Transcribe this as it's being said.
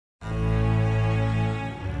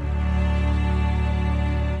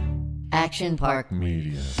Action Park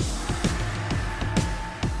Media.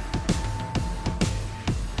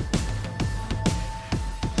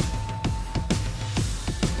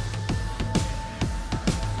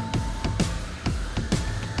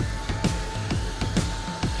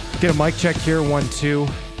 Get a mic check here. 1 2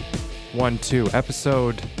 1 2.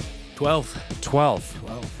 Episode 12.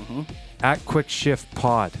 12. At Quick Shift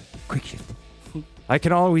Pod. Quick shift. I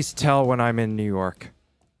can always tell when I'm in New York.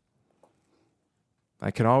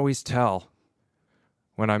 I can always tell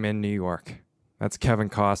when I'm in New York. That's Kevin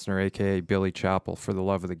Costner, a.k.a. Billy Chappell, for the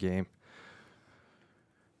love of the game.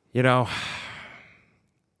 You know,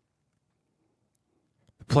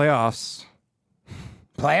 the playoffs.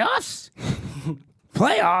 Playoffs?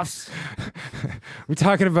 Playoffs? We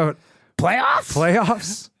talking about Playoffs?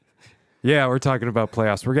 playoffs? Yeah, we're talking about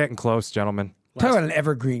playoffs. We're getting close, gentlemen. Talk about an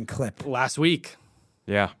evergreen clip. Last week.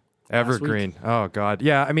 Yeah, evergreen. Oh, God.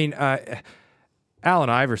 Yeah, I mean, Allen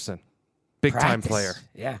Iverson, big-time Practice. player.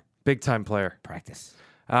 Yeah, Big-time player. practice.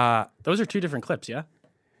 Those are two different clips, yeah?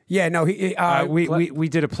 Yeah, no, We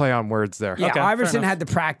did a play on words there. yeah, Okay, fair Iverson enough. had the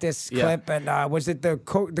practice Yeah. clip, and was it the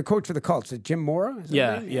coach for the Colts, Jim Mora? Is that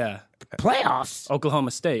Yeah, right? yeah. Playoffs?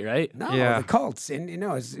 Oklahoma State, right? No, Yeah. the Colts, and he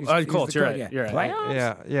Colts, the you're coach, right, yeah. you're right.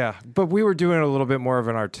 Playoffs? Yeah. But we were doing a little bit more of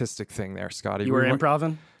an artistic thing there, Scotty. You were weren't-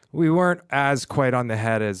 improving? We weren't as quite on the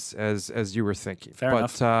head as you were thinking. Fair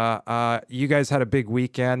but you guys had a big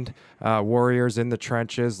weekend. Warriors in the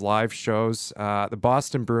trenches, live shows. The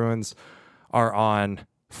Boston Bruins are on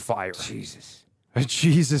fire. Jesus.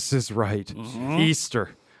 Jesus is right. Easter.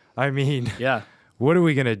 I mean, Yeah. what are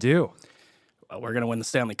we going to do? Well, we're going to win the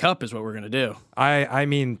Stanley Cup is what we're going to do. I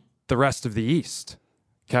mean, the rest of the East.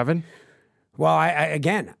 Kevin? Well,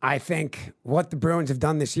 I think what the Bruins have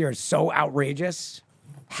done this year is so outrageous.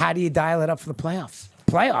 How do you dial it up for the playoffs?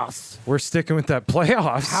 Playoffs? We're sticking with that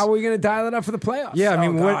playoffs. How are we going to dial it up for the playoffs? Yeah, I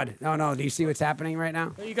mean, oh, what- God. No. Do you see what's happening right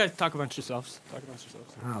now? You guys talk amongst yourselves.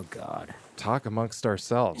 Oh, God. Talk amongst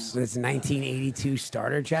ourselves. With its 1982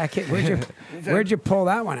 starter jacket? Where'd you pull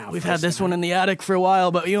that one out? We've had this one in the attic for a while,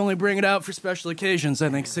 but you only bring it out for special occasions. I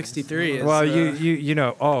think 63 is... Well, you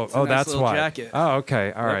know. Oh, a nice that's little why. jacket. Oh,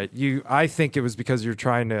 okay, all right. I think it was because you're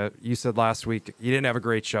trying to. You said last week you didn't have a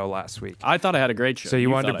great show last week, I thought I had a great show. so you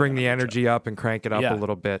wanted thought to I bring had a the great energy up and crank it up Yeah. a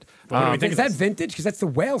little bit. What do we think Is of that this? vintage? Because that's the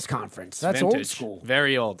Wales Conference. That's Vintage. old school.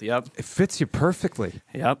 Very old, yep. It fits you perfectly.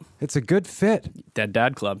 Yep. It's a good fit. Dead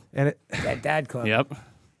Dad Club. And it, That dad club. Yep.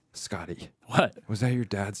 Scotty, What? was that your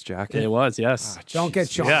dad's jacket? It was, yes. Don't get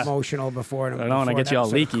Sean Yeah. emotional before. I don't want to get you all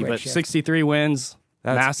leaky, but 63 wins,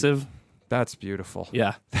 That's- massive. That's beautiful.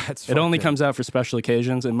 Yeah. That's. It only fucking- comes out for special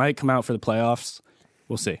occasions. It might come out for the playoffs.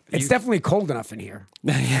 We'll see. It's definitely cold enough in here.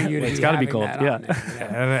 It's gotta be cold, yeah.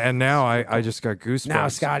 And now I just got goosebumps. Now,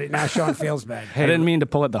 Scotty. Now Sean feels bad. I didn't mean to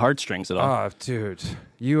pull at the heartstrings at all. Oh, dude,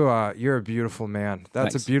 you're a beautiful man.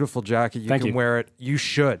 That's Thanks. a beautiful jacket. You Thank can you. wear it. You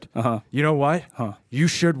should. Uh-huh. You know what? Huh. You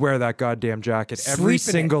should wear that goddamn jacket Sleep every in it.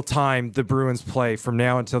 single time the Bruins play from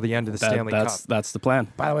now until the end of the Stanley Cup. That's the plan.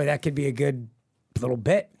 By the way, that could be a good little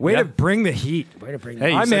bit. Way Yeah. to bring the heat. Way to bring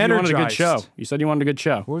Hey, you I'm said you wanted a good energized. show. You said you wanted a good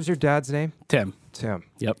show. What was your dad's name? Tim. Tim.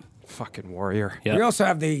 Yep. Fucking warrior. Yep. We also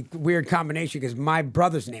have the weird combination because my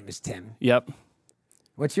brother's name is Tim. Yep.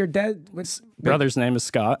 What's your dad? What's Brother's name is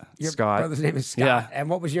Scott. your Scott. brother's name is Scott. Yeah. And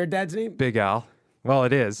what was your dad's name? Big Al. Well,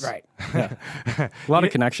 it is. Right. A lot of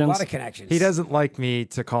A connections. lot of connections. He doesn't like me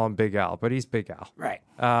to call him Big Al, but he's Big Al. Right.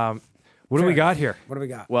 What do we Fair. got here? What do we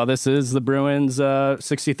got? Well, this is the Bruins'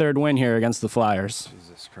 63rd win here against the Flyers.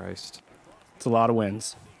 Jesus Christ. It's a lot of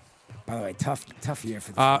wins. By the way, tough year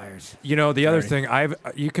for the Flyers. You know, the other Very. thing,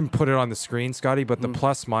 you can put it on the screen, Scotty, but the Mm.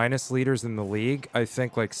 plus minus leaders in the league, I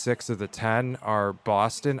think like 6 of the 10 are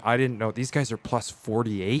Boston. I didn't know. These guys are plus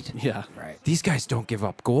 48. Yeah. Right. These guys don't give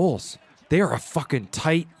up goals. They are a fucking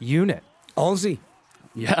tight unit. Olsey.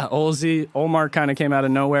 Yeah. Olsey, Omar kind of came out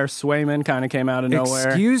of nowhere. Swayman kind of came out of nowhere.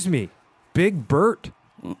 Excuse me. Big Bert.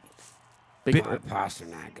 Big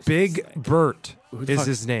Pasternak. is Big sick. Bert Who the is fuck-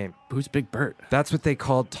 his name. Who's Big Bert? That's what they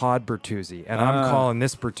called Todd Bertuzzi. And I'm calling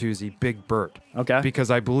this Bertuzzi Big Bert. Okay. Because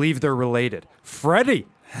I believe they're related. Freddie.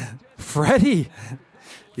 Freddy.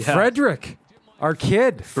 Yeah. Frederick. Our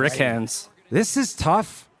kid. Brick hands. This is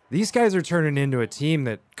tough. These guys are turning into a team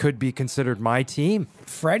that could be considered my team.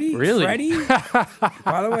 Freddie? Really? Freddie?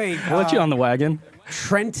 By the way, We'll let you on the wagon.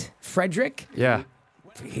 Trent Frederick. Yeah.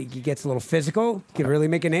 He gets a little physical. Can really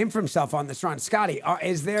make a name for himself on this run. Scotty,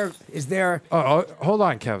 is there? Oh, hold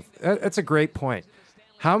on, Kev. That's a great point.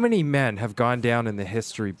 How many men have gone down in the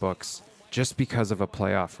history books just because of a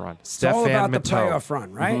playoff run? It's all about the Matteau. playoff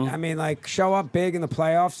run, right? I mean, like show up big in the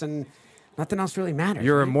playoffs, and nothing else really matters.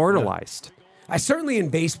 You're right? immortalized. I certainly in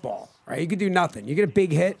baseball, right? You could do nothing. You get a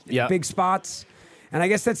big hit, big spots, and I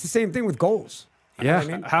guess that's the same thing with goals. You know what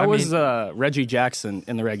I mean? How was Reggie Jackson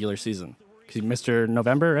in the regular season? Because he Mr.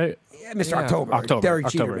 November, right? Yeah, Mr. October. Derek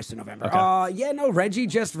Jeter, Mr. November.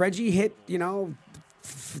 Okay. Reggie hit,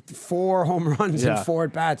 4 home runs and 4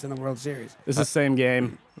 at bats in the World Series. This is the same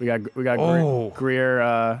game. We got Greer.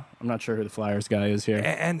 I'm not sure who the Flyers guy is here.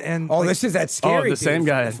 And this is that scary. the same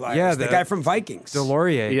guy. The Flyers, the guy from Vikings,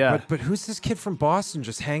 Delorier. Yeah, but who's this kid from Boston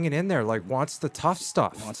just hanging in there? Like wants the tough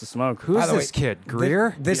stuff. Wants to smoke. Who's this kid?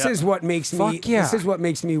 Greer. This is what makes me. This is what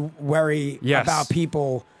makes me worry about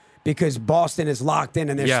people because Boston is locked in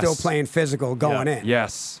and they're still playing physical going in.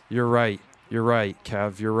 Yes, you're right. You're right,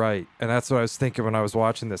 Kev. You're right. And that's what I was thinking when I was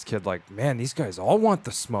watching this kid. Like, man, these guys all want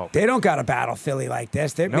the smoke. They don't got to battle Philly like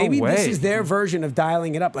this. Maybe this is their version of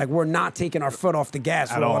dialing it up. Like, we're not taking our foot off the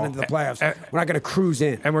gas rolling into the playoffs. We're not going to cruise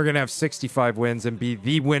in. And we're going to have 65 wins and be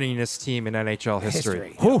the winningest team in NHL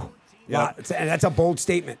history. Yeah, and that's a bold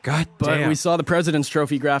statement. God damn. But we saw the President's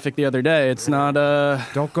Trophy graphic the other day. It's not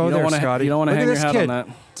Don't go there, Scotty. You don't want to hang your hat on that.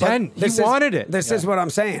 10. He wanted it. This is what I'm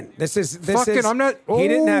saying. This is I'm not. He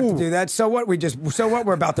didn't have to do that. So what?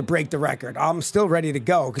 We're about to break the record. I'm still ready to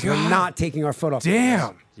go because we're not taking our foot off.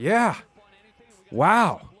 Damn. Yeah.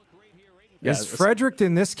 Wow. Yeah, is Frederick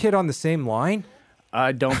and this kid on the same line?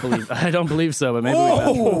 I don't believe so. But maybe we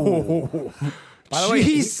have. By the way,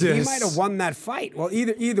 he might have won that fight. Well,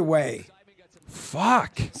 either way.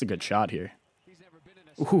 Fuck. It's a good shot here.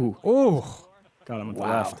 Ooh. Got him with the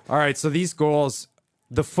left. All right, so these goals,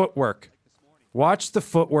 the footwork. Watch the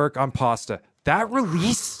footwork on Pasta. That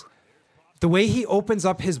release, the way he opens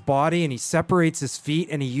up his body and he separates his feet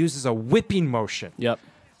and he uses a whipping motion. Yep.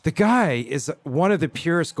 The guy is one of the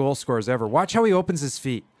purest goal scorers ever. Watch how he opens his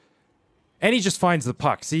feet. And he just finds the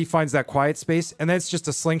puck. See, he finds that quiet space, and then it's just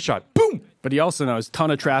a slingshot. Boom! But he also knows a ton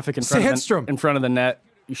of traffic in front of the net.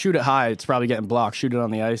 You shoot it high, it's probably getting blocked. Shoot it on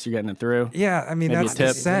the ice, you're getting it through. Yeah, I mean, maybe that's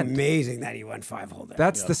the scent. It's amazing that he went 5-hole there.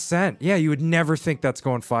 That's the scent. Yeah, you would never think that's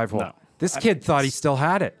going 5-hole. No. This kid thought he still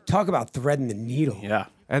had it. Talk about threading the needle. Yeah.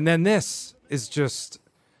 And then this is just...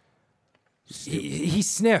 He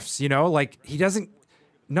sniffs, like he doesn't...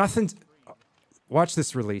 Nothing... Watch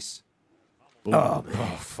this release. Boom. Oh, man.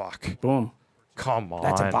 Oh, fuck. Boom. Come on.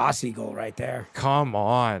 That's a bossy goal right there. Come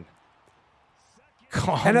on.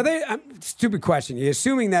 And are they, stupid question. You're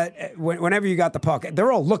assuming that whenever you got the puck,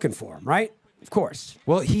 they're all looking for him, right? Of course.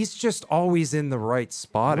 Well, he's just always in the right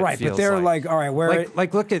spot. Right, but they're like, all right, where?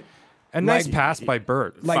 Like, look at a nice pass by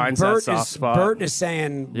Bert. Like finds Bert that soft spot. Bert is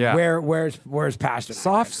saying, where's Pasternak?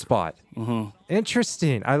 Soft spot. Mm-hmm.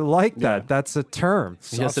 Interesting. I like that. That's a term.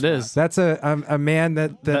 Yes, it is. That's a man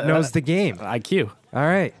that knows the game. IQ. All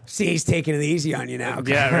right. See, he's taking it easy on you now.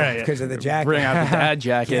 Yeah, right. Because of the jacket. Bring out the dad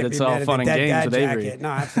jacket. It's all fun and games with Avery. No,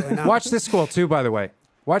 absolutely not. Watch this goal, too, by the way.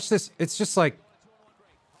 Watch this. It's just like...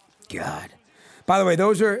 God. By the way,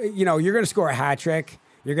 those are, you're going to score a hat trick.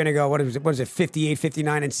 You're going to go, what is it, 58,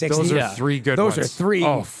 59, and 60? Those are 3 good ones. Those are 3.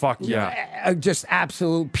 Oh, fuck yeah. Just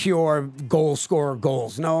absolute pure goal scorer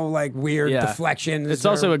goals. No, weird deflections. It's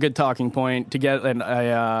also a good talking point to get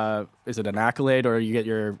is it an accolade or you get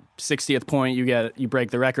your 60th point, you break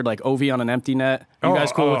the record like Ovi on an empty net. You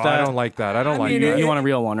guys cool with that? I don't like that. I don't like that. You want a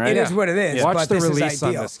real one, right? It is what it is. Yeah. Watch but the this release is on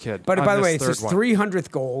ideal. this kid. But by the way, this it's his 300th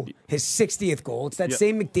goal, his 60th goal. It's that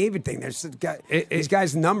same McDavid thing. There's these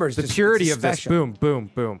guys' numbers. The purity of this. Boom, boom,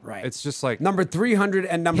 boom. Right. It's just like number 300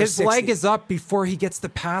 and number 60. His leg is up before he gets the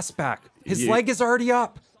pass back. His leg is already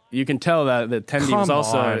up. You can tell that the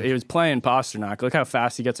Tendy he was playing Pasternak. Look how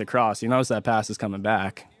fast he gets across. He knows that pass is coming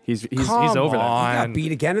back. He's over that. He got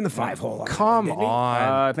beat again in the 5-hole. Come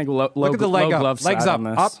on. I think look at the leg up. Legs up.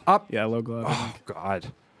 Up. Yeah, low glove. Oh,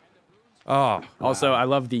 God. Oh. Also, I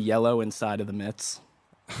love the yellow inside of the mitts.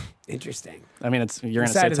 Interesting. I mean, you're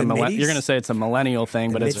gonna say it's a millennial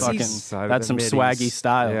thing, but it's fucking that's some swaggy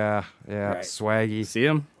style. Yeah, right. Swaggy. See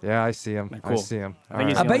him? Yeah, I see him. Cool. I see him.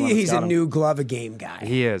 I bet you he's a new glove a game guy.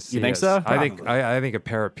 He is. You think so? I think a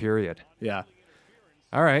pair of period. Yeah.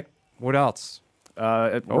 All right. What else?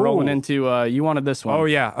 Rolling into you wanted this one. Oh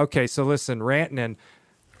yeah. Okay. So listen, Rantanen,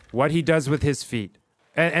 what he does with his feet,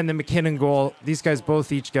 and the McKinnon goal. These guys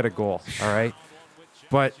both each get a goal. All right.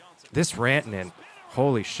 But this Rantanen.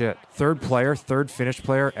 Holy shit. Third Finnish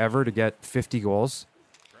player ever to get 50 goals.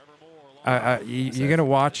 You're going to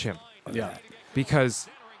watch him. Yeah. Because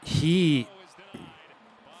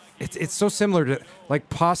it's so similar to, like,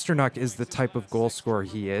 Pasternak is the type of goal scorer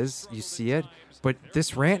he is. You see it. But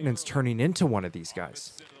this Rantanen's turning into one of these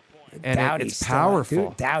guys. And it's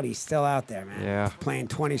powerful. Doughty's still out there, man. Yeah. Playing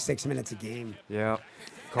 26 minutes a game. Yeah.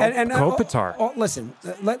 Kopitar. Listen,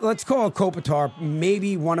 let's call Kopitar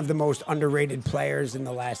maybe one of the most underrated players in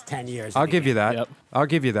the last 10 years. I'll give you that. Yep. I'll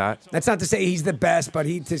give you that. That's not to say he's the best, but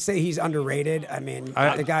to say he's underrated, I mean,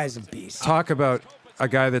 the guy's a beast. Talk about a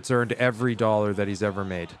guy that's earned every dollar that he's ever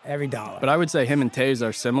made. Every dollar. But I would say him and Taze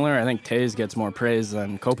are similar. I think Taze gets more praise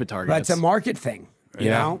than Kopitar But gets. it's a market thing. You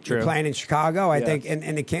know, true. You're playing in Chicago. I think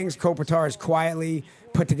in the Kings, Kopitar has quietly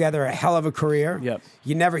put together a hell of a career. Yep.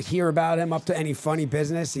 You never hear about him up to any funny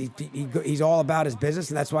business. He's all about his business,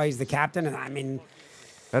 and that's why he's the captain. And I mean,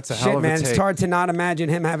 That's a hell shit, of a man, take. it's hard to not imagine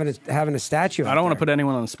him having a statue. I don't want to put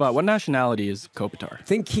anyone on the spot. What nationality is Kopitar? I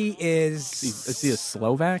think he is. Is he a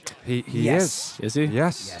Slovak? He Yes. is. Is he?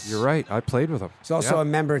 Yes, you're right. I played with him. He's also Yeah. a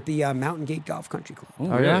member at the Mountain Gate Golf Country Club. Oh,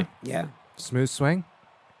 Oh, really? yeah? Yeah. Smooth swing.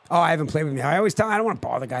 Oh, I haven't played with me. I always tell him I don't want to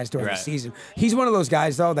bother guys during the Right. season. He's one of those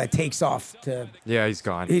guys though that takes off to. Yeah, he's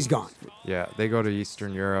gone. He's gone. Yeah, they go to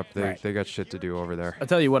Eastern Europe. Right. They got shit to do over there. I'll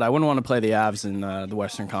tell you what, I wouldn't want to play the Avs in the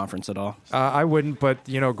Western Conference at all. I wouldn't, but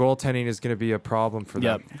goaltending is going to be a problem for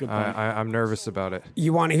them. Yep, good point. I'm nervous about it.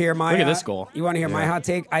 You want to hear my? Look at this goal. You want to hear my Yeah. hot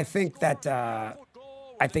take? I think that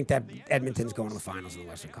Edmonton's going to the finals in the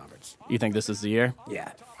Western Conference. You think this is the year? Yeah.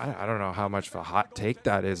 I don't know how much of a hot take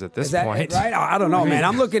that is at this Is that point. right? I don't know, man.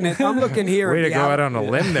 I'm looking here. Way at to the go out on a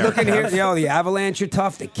limb there. Looking here, the Avalanche are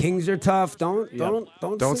tough. The Kings are tough. Don't sleep on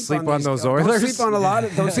these those guys. Oilers. Don't sleep on a lot.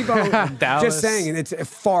 Don't sleep on Dallas. Just saying, and it's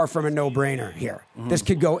far from a no-brainer here. This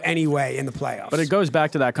could go any way in the playoffs. But it goes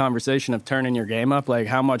back to that conversation of turning your game up. Like,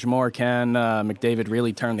 how much more can McDavid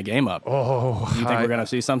really turn the game up? Oh, You think we're going to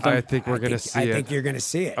see something? I think we're going to see I it. think you're going to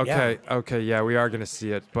see it. Okay, Yeah. okay, yeah, we are going to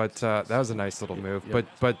see it, but that was a nice little move. But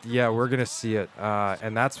yeah, we're going to see it,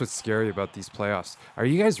 and that's what's scary about these playoffs. Are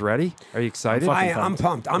you guys ready? Are you excited? I'm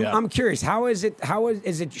pumped. Yeah. I'm curious. How is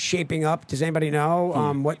it shaping up? Does anybody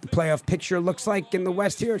know what the playoff picture looks like in the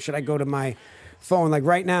West here? Or should I go to my phone like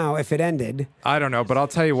right now? If it ended, I don't know, but I'll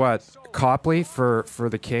tell you what, Copley for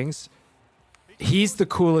the Kings, he's the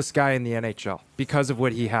coolest guy in the NHL because of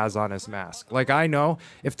what he has on his mask. Like, I know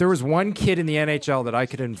if there was one kid in the NHL that I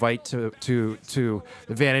could invite to the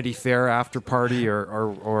Vanity Fair after party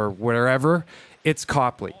or wherever, it's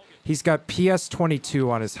Copley. He's got PS22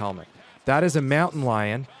 on his helmet. That is a mountain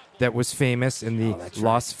lion that was famous in the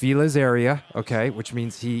Los Feliz area, okay, which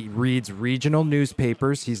means he reads regional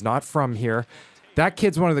newspapers. He's not from here. That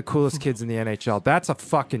kid's one of the coolest kids in the NHL. That's a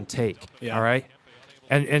fucking take, Yeah. all right?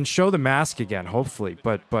 And show the mask again, hopefully.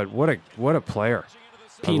 But what a player.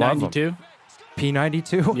 I love him. P92?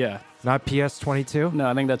 P92? Yeah. Not PS22? No,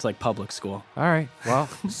 I think that's like public school. All right. Well,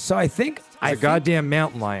 so I think it's a goddamn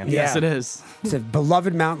mountain lion. Yeah. Yes, it is. It's a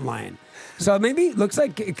beloved mountain lion. So maybe it looks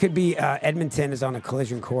like it could be Edmonton is on a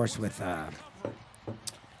collision course with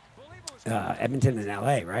Edmonton and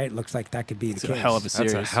LA, right? It looks like that could be the It's a case. hell of a That's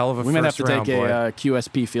series. a hell of a We might have first to take round, boy. a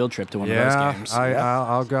QSP field trip to one of those Yeah, games.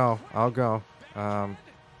 I'll go. I'll go.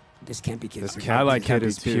 This can't be kidding. This me. kid, I like kid Kempy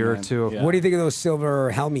is too, pure man. too. Yeah. What do you think of those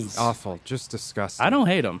silver helmies? Awful. Just disgusting. I don't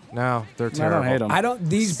hate them. No, they're I terrible. don't hate them. I don't.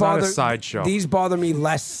 These It's not a bother. sideshow. These bother me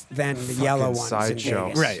less than the yellow ones. in sideshow.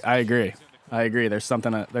 Vegas. Right, I agree. There's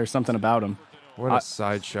something about them. What a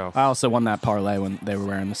sideshow. I also won that parlay when they were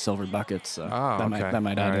wearing the silver buckets, so that okay.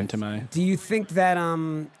 might All add right. into my. Do you think that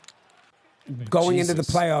going into the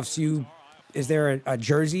Jesus. playoffs, is there a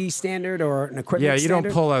jersey standard or an equipment? Yeah, you standard?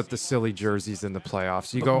 don't pull out the silly jerseys in the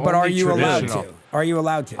playoffs. You go. But are only you allowed traditional. to? Are you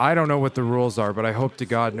allowed to? I don't know what the rules are, but I hope to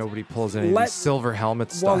God nobody pulls any of Let- these silver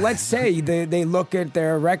helmet stuff. Well, let's say they look at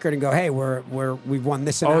their record and go, "Hey, we've won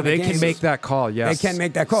this amount Oh, of they games." can make that call. They Yes, can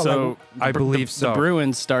make that call. So Like, I believe so. The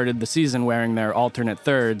Bruins started the season wearing their alternate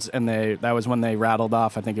thirds, and that was when they rattled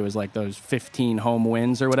off. I think it was like those 15 home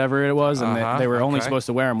wins or whatever it was, and they were only okay. supposed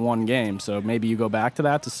to wear them one game. So maybe you go back to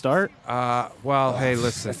that to start. Well, hey,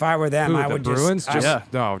 listen. if I were them, Who, I the would Bruins? just.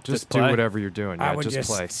 Just no, just Just do play. whatever you're doing. I Yeah, would just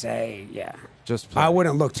play. say, yeah. Just play. I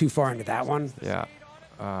wouldn't look too far into that one. Yeah.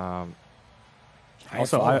 Also,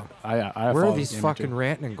 follow. I Where are follow these the game fucking too.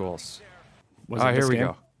 Rantanen goals? Was it Here this we game?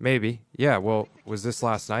 go. Maybe. Yeah. Well, was this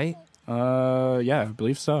last night? Yeah, I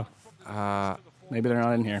believe so. Maybe they're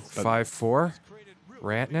not in here. But 5-4.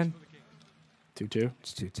 Rantanen. 2-2.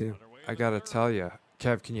 It's 2-2. I gotta tell you,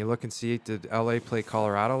 Kev. Can you look and see? Did LA play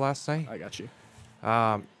Colorado last night? I got you.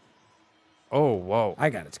 Oh, whoa. I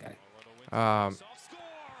got it, Scotty.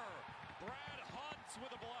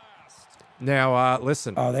 Now,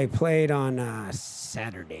 listen. Oh, they played on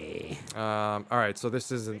Saturday. All right. So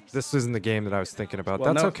this isn't the game that I was thinking about.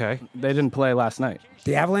 Well, That's no, okay. They didn't play last night.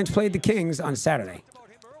 The Avalanche played the Kings on Saturday.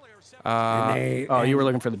 You were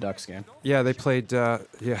looking for the Ducks game. Yeah, they played. Yeah,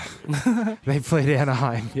 they played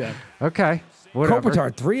Anaheim. Yeah. Okay. Whatever.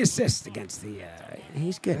 Kopitar, 3 assists against the.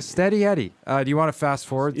 He's good. Steady Eddie. Do you want to fast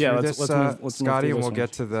forward Yeah, through let's this, move Scotty, through and this we'll one.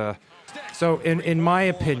 get to the. So, in my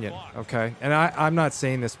opinion, okay, and I'm not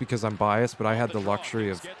saying this because I'm biased, but I had the luxury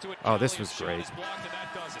of. Oh, this was great.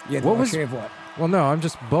 Yeah, What was- of what? Well, no, I'm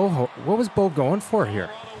just Bo. What was Bo going for here?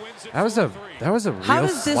 That was a real How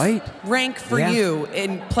does this slight. rank for Yeah. you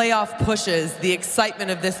in playoff pushes, the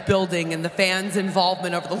excitement of this building and the fans'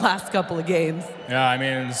 involvement over the last couple of games? Yeah, I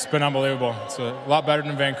mean, it's been unbelievable. It's a lot better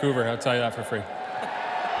than Vancouver, I'll tell you that for free.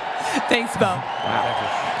 Thanks, Bo.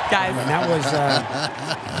 Guys. And that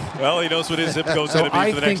was. Well, he knows what his zip code's So going to be I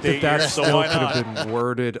for the think next 8 that years, so still why could not? have been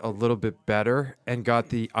worded a little bit better and got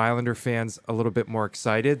the Islander fans a little bit more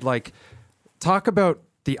excited. Like, talk about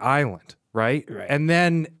the island, right? Right. And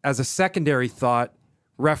then, as a secondary thought,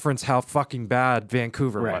 reference how fucking bad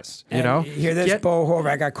Vancouver was. You And know, hear this, Get- Bo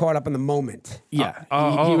Horvath got caught up in the moment. Yeah,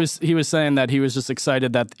 oh. he was saying that he was just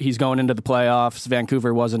excited that he's going into the playoffs.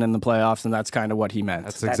 Vancouver wasn't in the playoffs, and that's kind of what he meant.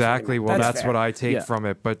 That's what he exactly meant. well. That's That's fair. what I take Yeah. from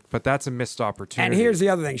it. But that's a missed opportunity. And here's the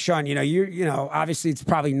other thing, Sean. You know, you know, obviously it's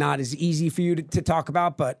probably not as easy for you to talk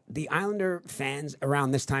about, but the Islander fans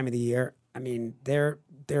around this time of the year, I mean, they're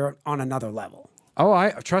on another level. Oh, I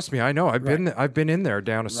trust me. I know. I've been in there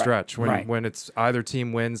down a stretch when Right. when it's either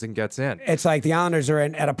team wins and gets in. It's like the Islanders are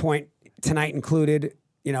at a point tonight included.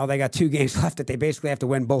 You know, they got 2 games left that they basically have to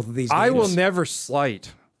win both of these games. I will never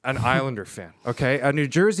slight an Islander fan. Okay, a New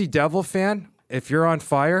Jersey Devil fan. If you're on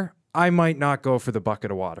fire, I might not go for the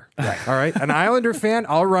bucket of water. Right. All right. An Islander fan,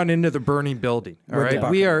 I'll run into the burning building. All With the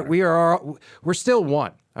right. bucket We're still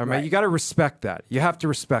one. All right. Right. You got to respect that. You have to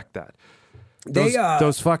respect that. They,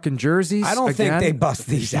 Those fucking jerseys. I don't think again, they bust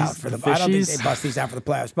these out for the. I don't think fishies. they bust these out for the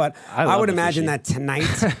playoffs. But I I love would the imagine fishy. that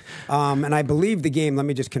tonight, and I believe the game. Let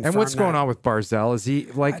me just confirm. And what's going that. on with Barzell? Is he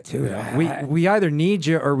like Dude, we either need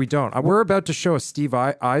you or we don't. We're about to show a Steve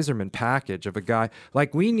Yzerman package of a guy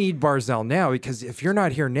like we need Barzell now because if you're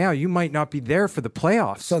not here now, you might not be there for the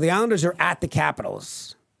playoffs. So the Islanders are at the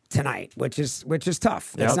Capitals tonight, which is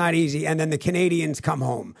tough. It's Yep. not easy. And then the Canadians come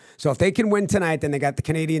home. So if they can win tonight, then they got the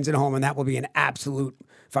Canadians at home, and that will be an absolute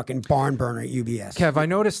fucking barn burner at UBS. Kev, I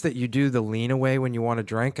noticed that you do the lean away when you want to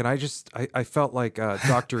drink, and I felt like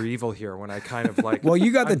Dr. Evil here when I kind of like. Well,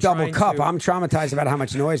 you got the I'm double trying cup. to- I'm traumatized about how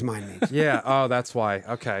much noise mine makes. Yeah. Oh, that's why.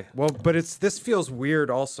 Okay. Well, but this feels weird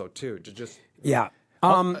also too to just. Yeah. So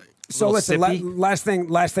little listen, sippy.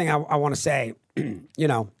 last thing I want to say, you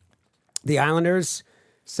know, the Islanders,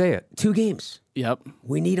 Say it. 2 games. Yep.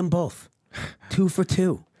 We need them both. 2 for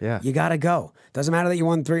 2. Yeah. You got to go. Doesn't matter that you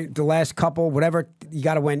won 3, the last couple, whatever. You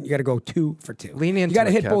got to win. You got to go 2 for 2. Lean into You got to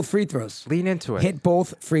it, hit Kev. both free throws. Lean into it. Hit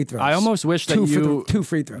both free throws. I almost wish that 2 for you 2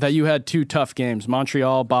 free throws. that you had 2 tough games.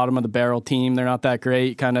 Montreal, bottom of the barrel team. They're not that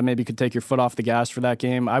great. Kind of maybe could take your foot off the gas for that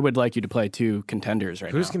game. I would like you to play 2 contenders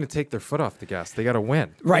right Who's now. going to take their foot off the gas? They got to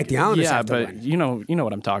win. Right, the Islanders Yeah, have to but win. you know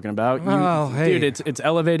what I'm talking about. Well, hey. Dude, it's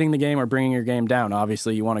elevating the game or bringing your game down.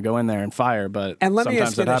 Obviously, you want to go in there and fire, but And let me sometimes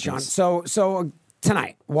ask you that this, Sean. happens. So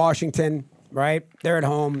tonight, Washington, right? They're at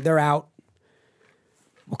home. They're out.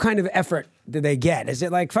 What kind of effort do they get? Is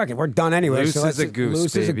it like, fuck it, we're done anyway. Loose so as a goose,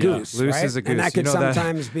 Loose as a baby. goose. Loose right? as a goose. And that could You know that-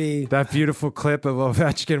 sometimes be. That beautiful clip of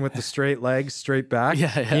Ovechkin with the straight legs, straight back.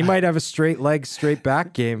 Yeah, yeah. He might have a straight leg, straight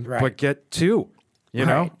back game, Right. but get 2. You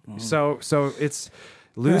know, Right. so it's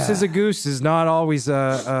loose as a goose is not always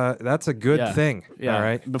that's a good Yeah. thing. Yeah. All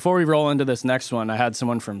right. Before we roll into this next one, I had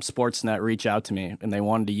someone from Sportsnet reach out to me, and they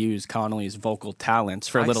wanted to use Connolly's vocal talents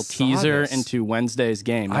for a I little saw teaser this. into Wednesday's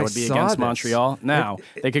game. That I would be saw against this. Montreal. Now,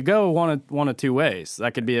 they could go one of 2 ways.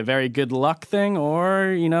 That could be a very good luck thing,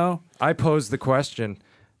 or, I posed the question: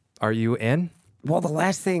 are you in? Well, the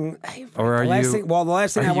last thing, Or are the last you- thing, well, the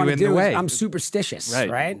last thing are I want you to in the do is way? I'm superstitious, Right.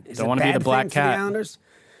 right? Is Don't it wanna be bad the black thing for cat. The Islanders?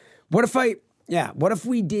 What if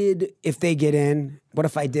we did, if they get in, what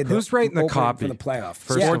if I did Who's writing the opening copy? for the playoffs?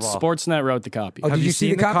 First yeah. of all. Sportsnet wrote the copy. Oh, Have did you see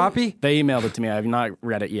the copy? They emailed it to me. I have not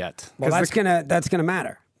read it yet. Well, 'Cause that's gonna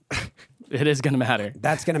matter. It is going to matter.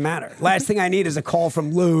 That's gonna matter. Last thing I need is a call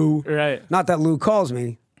from Lou. Right. Not that Lou calls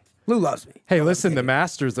me. Lou loves me. Hey, listen, the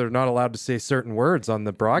Masters are not allowed to say certain words on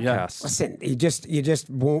the broadcast. Listen, you just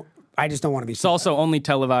won't. I just don't want to be. It's also only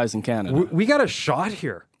televised in Canada. We got a shot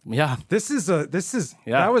here. Yeah. This is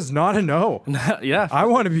Yeah. that was not a no. Yeah. I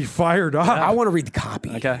want to be fired up. I want to read the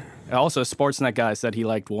copy. Okay. Also, a Sportsnet guy said he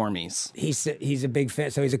liked warmies. He's a big fan,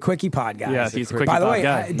 so he's a quickie pod guy. Yeah, he's a quickie By the pod way,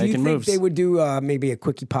 guy, do you making think moves. they would do maybe a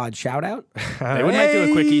quickie pod shout out? They would might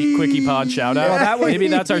do a quickie pod shout out. Well, that would- Maybe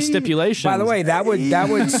that's our stipulation. By the way, that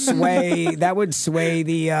would sway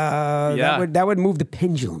the that would move the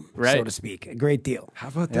pendulum, so Right. to speak, a great deal. How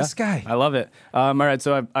about this guy? I love it. All right,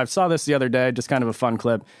 so I saw this the other day, just kind of a fun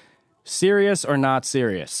clip. Serious or not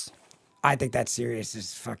serious? I think that's serious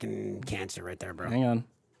as fucking cancer right there, bro. Hang on.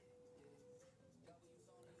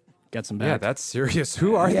 Get some back. Yeah, that's serious.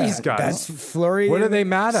 Who are these guys? That's Fleury. What are they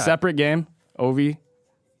mad at? Separate game. Ovi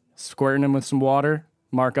squirting him with some water.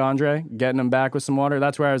 Marc-Andre getting him back with some water.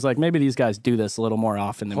 That's where I was like, maybe these guys do this a little more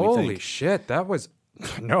often than we Holy think. shit, that was...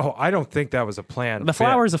 No, I don't think that was a plan. The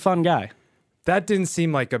Flower's a fun guy. That didn't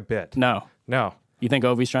seem like a bit. No. You think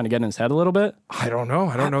Ovi's trying to get in his head a little bit? I don't know.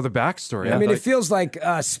 I don't know the backstory. I mean, it feels like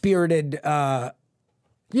spirited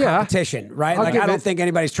competition, right? I'll Like, give I don't it- think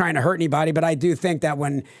anybody's trying to hurt anybody, but I do think that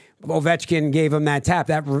when Ovechkin gave him that tap,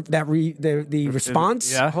 the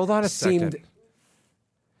response Hold on a seemed second.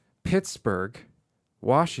 Pittsburgh,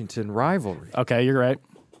 Washington rivalry. Okay, you're right.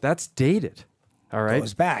 That's dated. All right.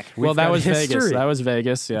 goes back. Well, that got was history. Vegas. That was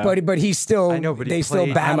Vegas, yeah. But he's still. I know, but he they still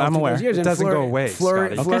played- battle. I'm through aware. those years. It And doesn't go away,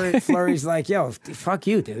 Scotty. Fleury's like, yo, fuck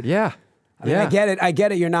you, dude. Yeah. I mean, I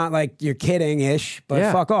get it. You're not like you're kidding ish, but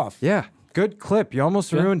Yeah. fuck off. Yeah. Good clip. You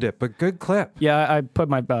almost ruined it, but good clip. Yeah, I put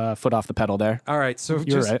my foot off the pedal there. All right. So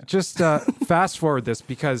You're right. just fast forward this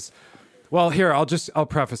because, well, here, I'll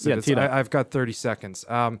preface it. Yeah, It's- tee it up. I've got 30 seconds.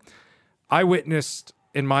 I witnessed,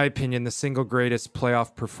 in my opinion, the single greatest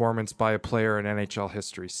playoff performance by a player in NHL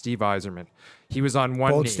history, Steve Yzerman. He was on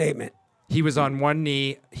one Bold knee. statement. He was on one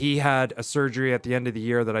knee. He had a surgery at the end of the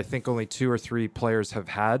year that I think only 2 or 3 players have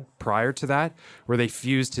had prior to that, where they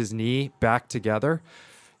fused his knee back together.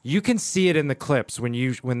 You can see it in the clips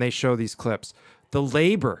when they show these clips. The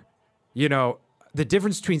labor, the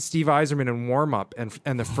difference between Steve Yzerman and warm-up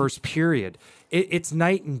and the first period, it's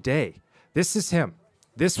night and day. This is him.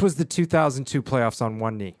 This was the 2002 playoffs on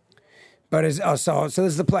one knee. But so this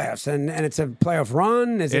is the playoffs, and it's a playoff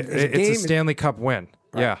run. Is it a It's game? a Stanley Cup win.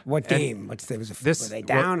 Yeah. What And game? Were they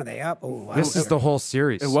down? Are they up? Oh, wow. This is the whole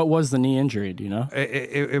series. What was the knee injury? Do you know?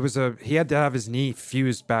 It was he had to have his knee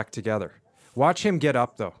fused back together. Watch him get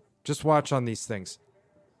up though. Just watch on these things.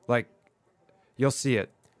 Like, you'll see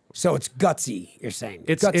it. So it's gutsy. You're saying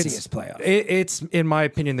It's gutsiest playoff. It's in my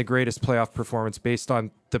opinion the greatest playoff performance based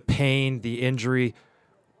on the pain, the injury,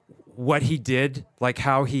 what he did, like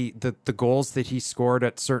how the goals that he scored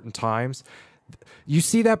at certain times. You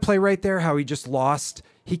see that play right there? How he just lost.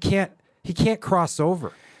 He can't cross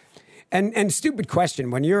over. And stupid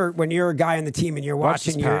question when you're a guy on the team and you're Watch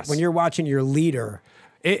watching his pass. when you're watching your leader.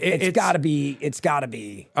 It's got to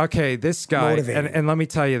be. Okay, this guy, motivating. and let me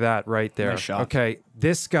tell you that right there. Nice shot. Okay,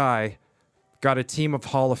 this guy got a team of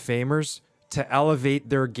Hall of Famers to elevate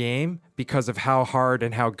their game because of how hard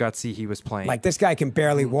and how gutsy he was playing. Like this guy can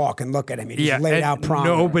barely walk, and look at him. He just laid and out prom.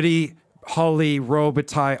 nobody, Hully,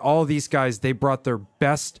 Robitaille, all these guys, they brought their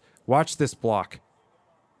best. Watch this block.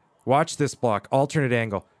 Watch this block. Alternate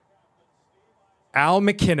angle. Al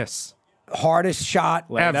McInnes. Hardest shot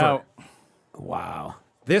Let it ever. out. Wow.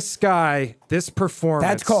 This guy, this performance.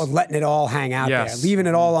 That's called letting it all hang out Yes. there, leaving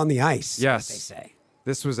it all on the ice. Yes. As they say.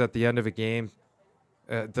 This was at the end of a game.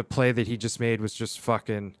 The play that he just made was just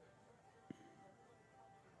fucking.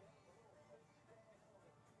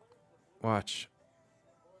 Watch.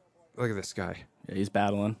 Look at this guy. Yeah, he's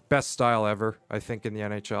battling. Best style ever, I think, in the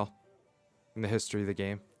NHL, in the history of the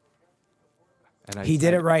game. And He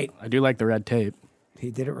did it right. I do like the red tape. He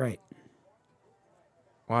did it right,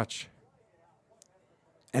 Watch.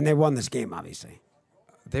 and they won this game. Obviously,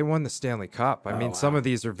 They won the Stanley Cup. I mean, some of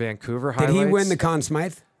these are Vancouver highlights. did he win the Conn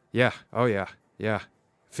Smythe? Yeah. Oh, yeah. Yeah.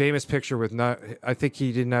 Famous picture with I think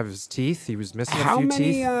he didn't have his teeth. He was missing a few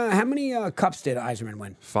teeth. How many cups did Yzerman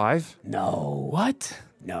win? 5. No, What?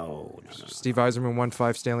 no. Steve Yzerman won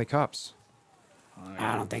 5 Stanley Cups.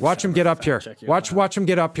 I don't think. Watch so. him get up here. check your Watch him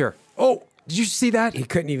get up here. Oh, did you see that? He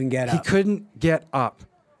couldn't even get He up. couldn't get up.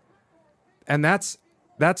 And that's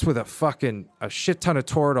with a shit ton of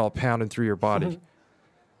Toradol pounding through your body.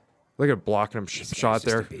 Look at blocking him This guy's shot just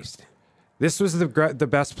there. a beast. This was the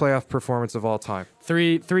best playoff performance of all time.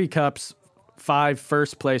 Three cups, 5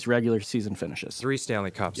 first place regular season finishes, 3 Stanley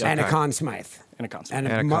Cups. And a Okay. Conn Smythe. and a console. And,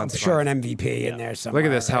 And a I'm Conn sure Smythe. an MVP in there somewhere.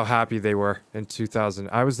 Look at this, how right? happy they were in 2000.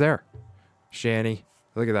 I was there. Shanny.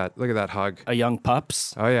 Look at that. Look at that hug. A young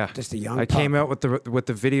pups. Oh yeah, Just a young I pup. came out with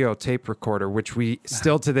the video tape recorder, which we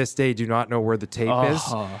still to this day do not know where the tape is.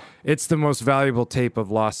 It's the most valuable tape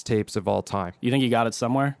of lost tapes of all time. You think you got it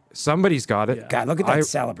somewhere? Somebody's got it. God, look at that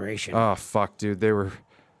celebration. Oh fuck, dude, they were.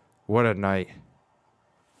 What a night.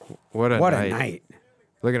 What a what night. a night.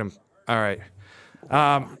 Look at them. All right.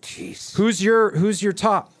 Jeez. Who's your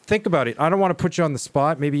top? Think about it. I don't want to put you on the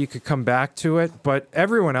spot. Maybe you could come back to it. But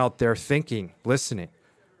everyone out there thinking, listening,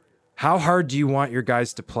 how hard do you want your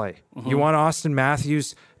guys to play? You want Austin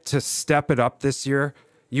Matthews to step it up this year?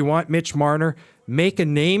 You want Mitch Marner? Make a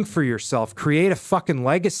name for yourself. Create a fucking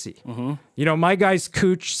legacy. Mm-hmm. You know, my guys,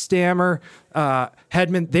 Cooch, Stammer,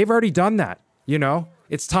 Hedman, they've already done that. You know,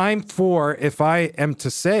 it's time for, if I am to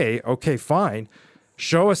say, okay, fine,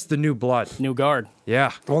 show us the new blood. New guard.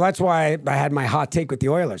 Yeah. Well, that's why I had my hot take with the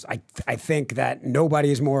Oilers. I think that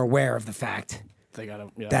nobody is more aware of the fact They got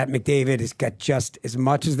him. Yeah. that McDavid has got just as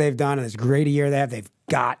much as they've done and as great a year they have. They've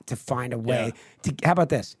got to find a way to. How about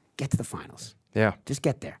this? Get to the finals. Yeah. Just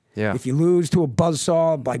get there. Yeah. If you lose to a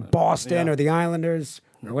buzzsaw like Boston or the Islanders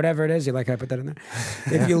or whatever it is, you like how I put that in there?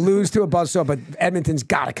 If you lose to a buzzsaw, but Edmonton's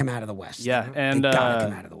got to come out of the West. Yeah, and They gotta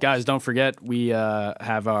come out of the West. guys, don't forget we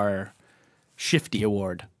have our Shifty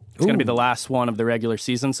Award. It's going to be the last one of the regular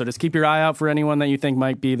season, so just keep your eye out for anyone that you think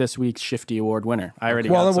might be this week's Shifty Award winner. I already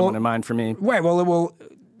got someone in mind for me. Right. Well, it will.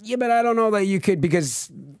 Yeah, but I don't know that you could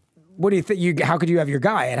because. What do you think? How could you have your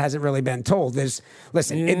guy? It hasn't really been told.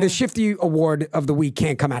 Listen, the Shifty Award of the week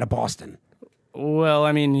can't come out of Boston. Well,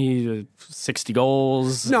 I mean, he 60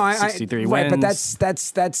 goals, 63 wins. Right, but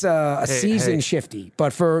that's a season Shifty.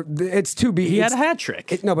 But it's to be. He had a hat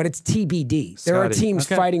trick. No, but it's TBD. There are teams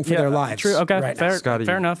fighting for their lives. True. Okay, right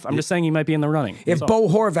fair enough. I'm just saying he might be in the running. If Bo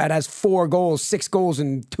Horvat has 4 goals, 6 goals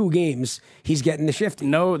in 2 games, he's getting the Shifty.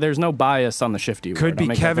 No, there's no bias on the Shifty Award. Could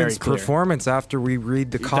be Kevin's performance after we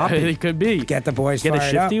read the copy. It could be. Get the boys Get a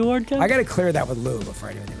fired Shifty up. Award, Kevin? I got to clear that with Lou before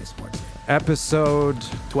I do anything with sports. Episode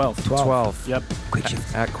 12. 12. Yep. Quick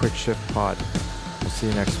shift. At Quick Shift Pod. We'll see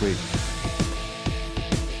you next week.